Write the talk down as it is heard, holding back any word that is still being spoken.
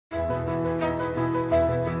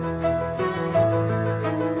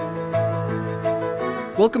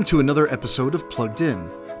Welcome to another episode of Plugged In,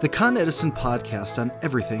 the Con Edison podcast on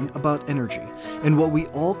everything about energy and what we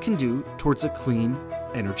all can do towards a clean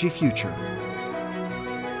energy future.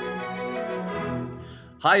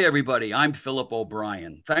 Hi, everybody. I'm Philip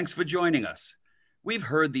O'Brien. Thanks for joining us. We've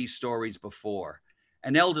heard these stories before.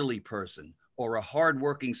 An elderly person, or a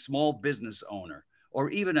hardworking small business owner,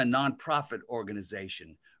 or even a nonprofit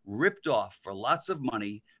organization ripped off for lots of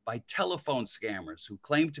money by telephone scammers who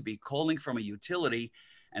claim to be calling from a utility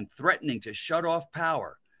and threatening to shut off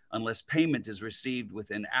power unless payment is received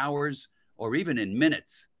within hours or even in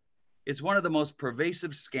minutes. It's one of the most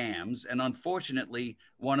pervasive scams and unfortunately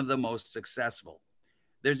one of the most successful.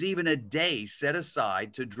 There's even a day set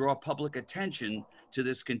aside to draw public attention to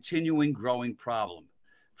this continuing growing problem.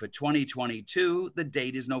 For 2022, the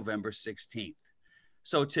date is November 16th.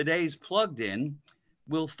 So today's Plugged In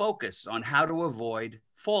will focus on how to avoid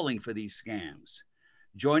falling for these scams.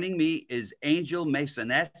 Joining me is Angel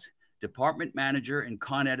Masonette, Department Manager in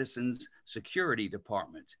Con Edison's Security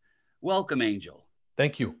Department. Welcome, Angel.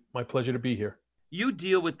 Thank you. My pleasure to be here. You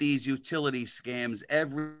deal with these utility scams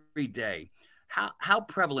every day. How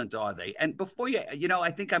prevalent are they? And before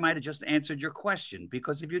I think I might have just answered your question,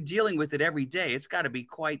 because if you're dealing with it every day, it's got to be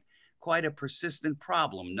quite a persistent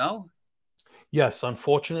problem, no? Yes,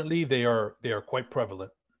 unfortunately, they are quite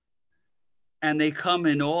prevalent. And they come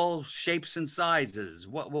in all shapes and sizes.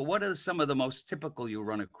 What are some of the most typical you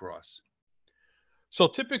run across? So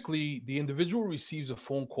typically, the individual receives a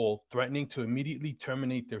phone call threatening to immediately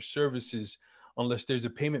terminate their services unless there's a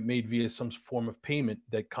payment made via some form of payment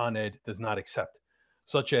that Con Ed does not accept,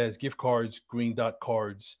 such as gift cards, Green Dot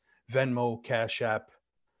cards, Venmo, Cash App,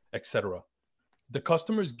 etc. The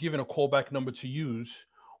customer is given a callback number to use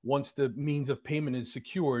once the means of payment is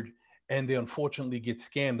secured, and they unfortunately get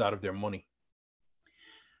scammed out of their money.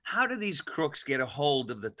 How do these crooks get a hold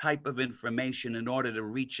of the type of information in order to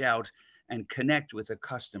reach out and connect with a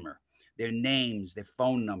customer? Their names, their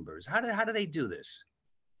phone numbers. How do they do this?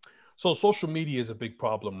 So social media is a big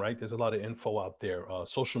problem, right? There's a lot of info out there.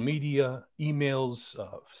 Social media, emails,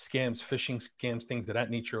 scams, phishing scams, things of that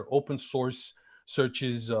nature, open source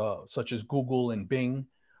searches such as Google and Bing,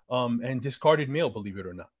 and discarded mail, believe it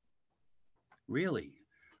or not. Really?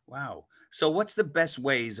 Wow. So what's the best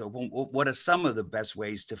ways, or what are some of the best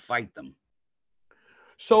ways to fight them?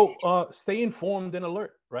 So stay informed and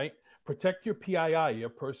alert, right? Protect your PII, your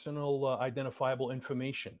personal identifiable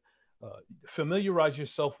information. Familiarize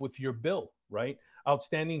yourself with your bill, right?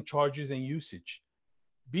 Outstanding charges and usage.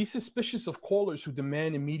 Be suspicious of callers who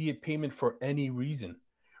demand immediate payment for any reason.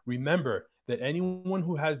 Remember that anyone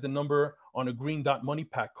who has the number on a Green Dot Money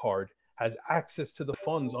Pack card has access to the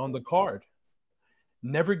funds on the card.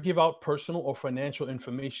 Never give out personal or financial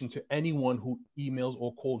information to anyone who emails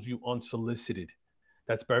or calls you unsolicited.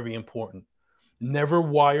 That's very important. Never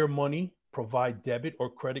wire money, provide debit or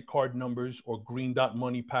credit card numbers or Green Dot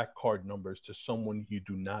Money Pack card numbers to someone you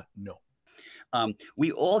do not know.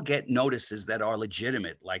 We all get notices that are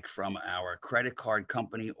legitimate, like from our credit card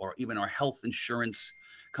company or even our health insurance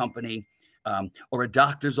company, or a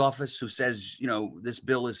doctor's office who says, this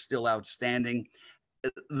bill is still outstanding.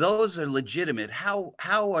 Those are legitimate. How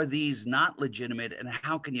are these not legitimate, and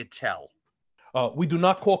how can you tell? We do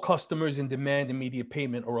not call customers and demand immediate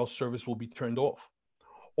payment, or else service will be turned off.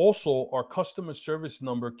 Also, our customer service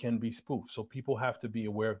number can be spoofed, so people have to be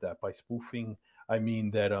aware of that. By spoofing, I mean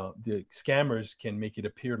that the scammers can make it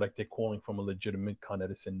appear like they're calling from a legitimate Con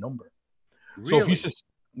Edison number. Really?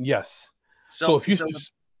 Yes. So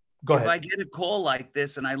Go if ahead. I get a call like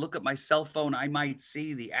this and I look at my cell phone, I might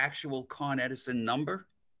see the actual Con Edison number?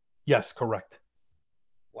 Yes, correct.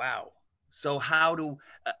 Wow. So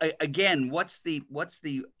again, what's the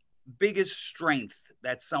biggest strength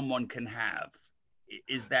that someone can have?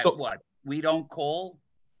 Is that what? We don't call?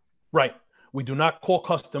 Right. We do not call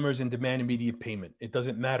customers and demand immediate payment. It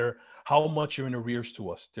doesn't matter how much you're in arrears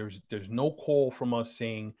to us. There's no call from us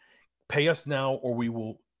saying, pay us now or we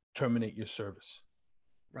will terminate your service.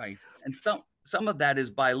 Right. And some of that is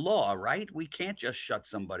by law, right? We can't just shut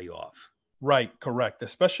somebody off. Right, correct.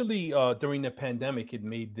 Especially during the pandemic, it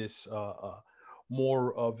made this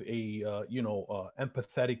more of a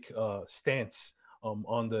empathetic stance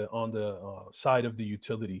on the side of the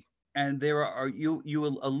utility. And there are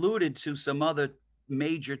you alluded to some other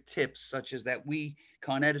major tips, such as that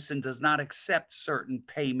Con Edison does not accept certain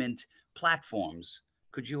payment platforms.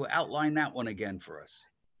 Could you outline that one again for us?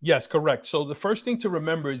 Yes, correct. So the first thing to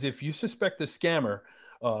remember is if you suspect a scammer,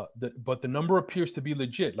 but the number appears to be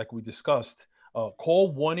legit, like we discussed,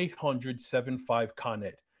 call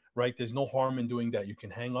 1-800-75-CON-ED, right? There's no harm in doing that. You can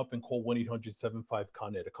hang up and call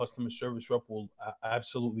 1-800-75-CON-ED. A customer service rep will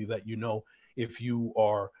absolutely let you know if you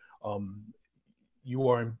are you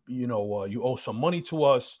owe some money to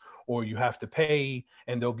us, or you have to pay,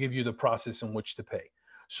 and they'll give you the process in which to pay.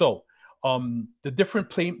 So the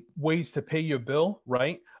different ways to pay your bill,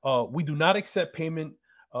 right? We do not accept payment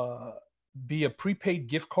uh, via prepaid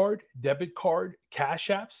gift card, debit card, cash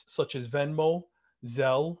apps such as Venmo,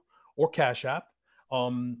 Zelle, or Cash App,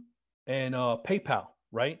 um, and PayPal,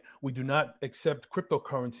 right? We do not accept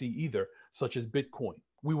cryptocurrency either, such as Bitcoin.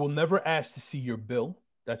 We will never ask to see your bill.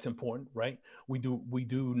 That's important, right? We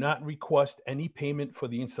do not request any payment for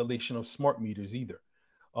the installation of smart meters either.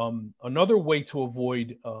 Another way to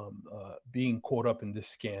avoid being caught up in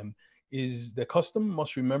this scam is the customer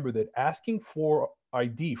must remember that asking for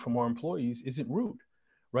ID from our employees isn't rude,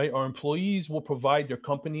 right? Our employees will provide their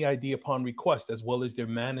company ID upon request, as well as their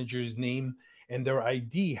manager's name, and their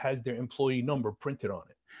ID has their employee number printed on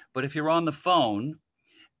it. But if you're on the phone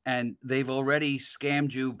and they've already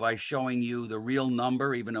scammed you by showing you the real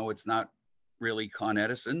number, even though it's not really Con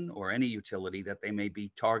Edison or any utility that they may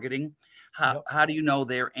be targeting, Yep. how do you know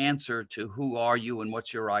their answer to who are you and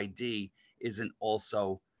what's your ID isn't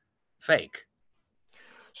also fake?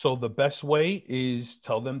 So the best way is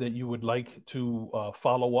tell them that you would like to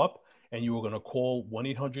follow up, and you are going to call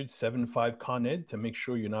 1-800-75-CON-ED to make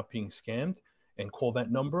sure you're not being scammed, and call that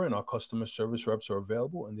number, and our customer service reps are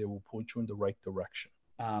available, and they will point you in the right direction.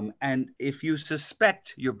 And if you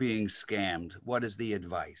suspect you're being scammed, what is the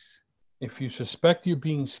advice? If you suspect you're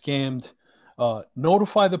being scammed,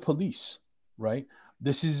 notify the police, right?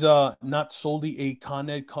 This is not solely a Con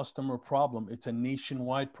Ed customer problem. It's a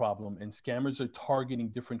nationwide problem, and scammers are targeting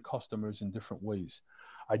different customers in different ways.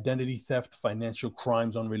 Identity theft, financial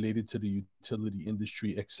crimes unrelated to the utility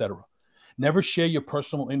industry, etc. Never share your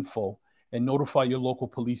personal info, and notify your local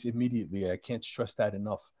police immediately. I can't stress that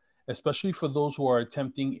enough, especially for those who are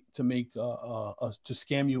attempting to to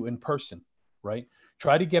scam you in person, right?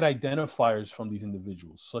 Try to get identifiers from these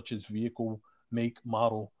individuals, such as vehicle make,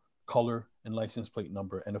 model, color, and license plate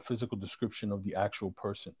number, and a physical description of the actual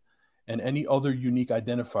person, and any other unique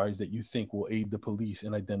identifiers that you think will aid the police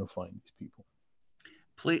in identifying these people.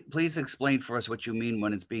 Please explain for us what you mean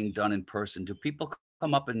when it's being done in person. Do people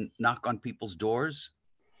come up and knock on people's doors?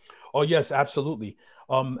 Oh, yes, absolutely.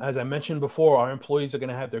 As I mentioned before, our employees are going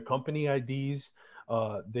to have their company IDs.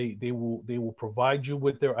 They will provide you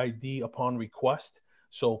with their ID upon request.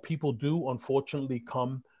 So people do unfortunately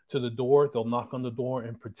come to the door. They'll knock on the door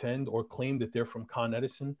and pretend or claim that they're from Con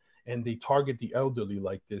Edison, and they target the elderly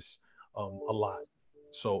like this a lot.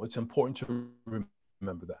 So it's important to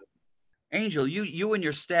remember that. Angel, you and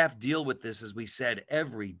your staff deal with this, as we said,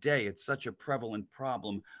 every day. It's such a prevalent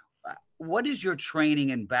problem. What is your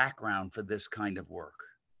training and background for this kind of work?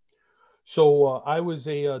 So I was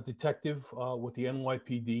a detective with the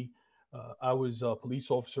NYPD. I was a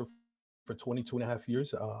police officer for 22 and a half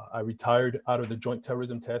years. I retired out of the Joint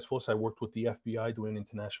Terrorism Task Force. I worked with the FBI doing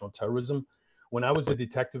international terrorism. When I was a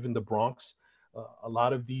detective in the Bronx, a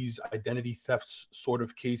lot of these identity theft sort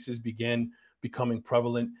of cases began becoming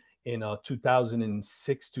prevalent in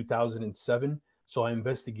 2006, 2007. So I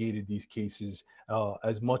investigated these cases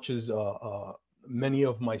as much as many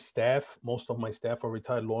of my staff, most of my staff are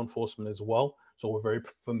retired law enforcement as well. So we're very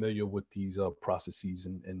familiar with these processes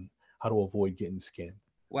and how to avoid getting scammed.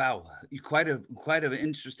 Wow, quite an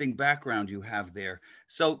interesting background you have there.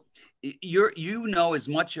 So you know as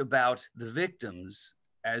much about the victims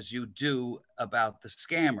as you do about the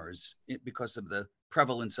scammers because of the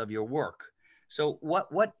prevalence of your work. So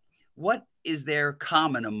what is there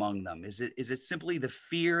common among them? Is it simply the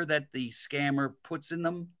fear that the scammer puts in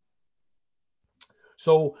them?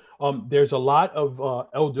 So there's a lot of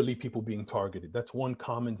elderly people being targeted. That's one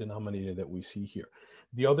common denominator that we see here.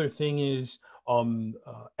 The other thing is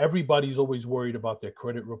everybody's always worried about their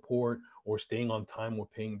credit report or staying on time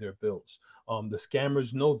with paying their bills. The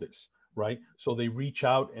scammers know this, right? So they reach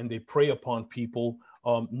out and they prey upon people,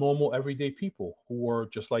 normal everyday people who are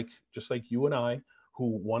just like you and I,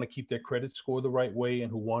 who want to keep their credit score the right way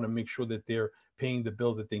and who want to make sure that they're paying the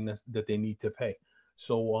bills that they need to pay.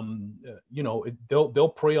 So they'll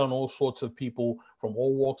prey on all sorts of people from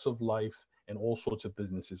all walks of life and all sorts of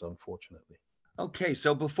businesses, unfortunately. Okay,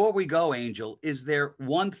 so before we go, Angel, is there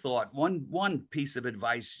one thought, one piece of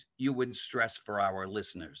advice you would stress for our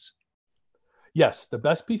listeners? Yes, the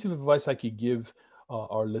best piece of advice I could give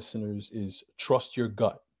our listeners is trust your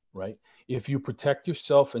gut, right? If you protect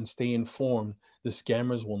yourself and stay informed, the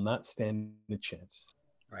scammers will not stand a chance.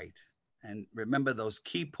 Right. And remember those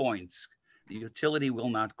key points. The utility will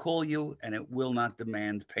not call you and it will not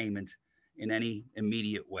demand payment in any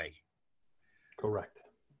immediate way. Correct.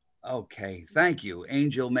 Okay, thank you,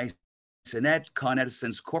 Angel Mason. Sinet, Con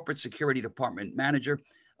Edison's Corporate Security Department Manager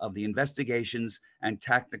of the Investigations and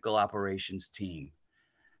Tactical Operations Team.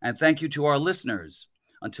 And thank you to our listeners.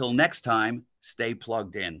 Until next time, stay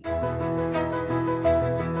plugged in.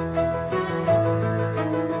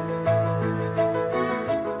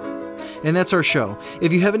 And that's our show.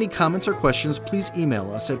 If you have any comments or questions, please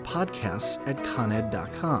email us at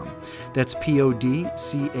podcasts@coned.com. That's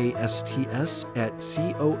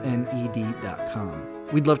podcasts@coned.com.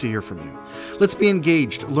 We'd love to hear from you. Let's be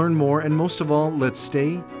engaged, learn more, and most of all, let's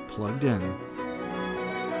stay plugged in.